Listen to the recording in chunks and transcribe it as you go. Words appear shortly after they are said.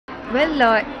Well,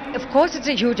 of course it's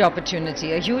a huge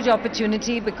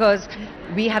opportunity because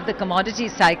we have the commodity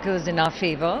cycles in our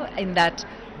favor, in that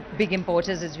big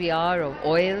importers as we are of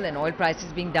oil, and oil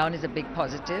prices being down is a big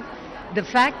positive. The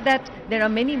fact that there are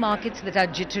many markets that are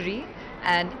jittery,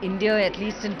 and India, at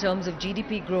least in terms of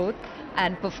GDP growth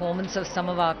and performance of some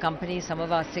of our companies, some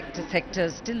of our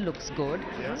sectors still looks good.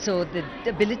 Yeah. So the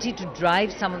ability to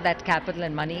drive some of that capital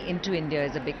and money into India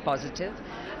is a big positive.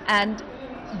 And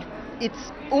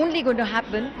it's only going to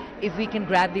happen if we can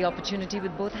grab the opportunity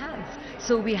with both hands.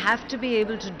 So we have to be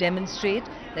able to demonstrate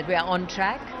that we are on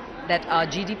track, that our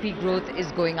GDP growth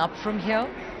is going up from here,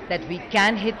 that we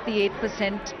can hit the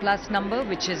 8% plus number,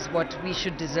 which is what we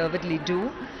should deservedly do,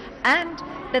 and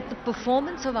that the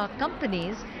performance of our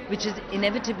companies, which is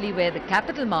inevitably where the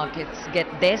capital markets get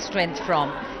their strength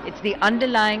from, it's the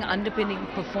underpinning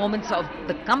performance of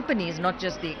the companies, not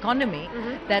just the economy,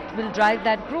 that will drive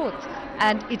that growth.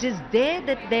 And it is there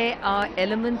that there are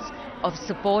elements of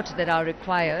support that are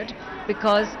required,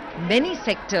 because many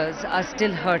sectors are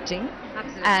still hurting.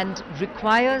 Absolutely. And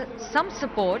require some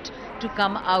support to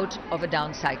come out of a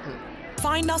down cycle.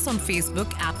 Find us on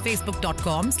Facebook at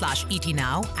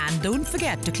facebook.com/ETNow, and don't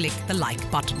forget to click the like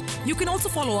button. You can also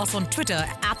follow us on Twitter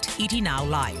at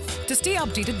ETNowLive. To stay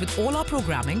updated with all our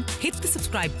programming, hit the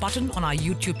subscribe button on our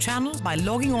YouTube channel by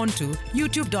logging on to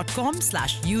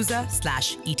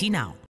youtube.com/user/ETNow.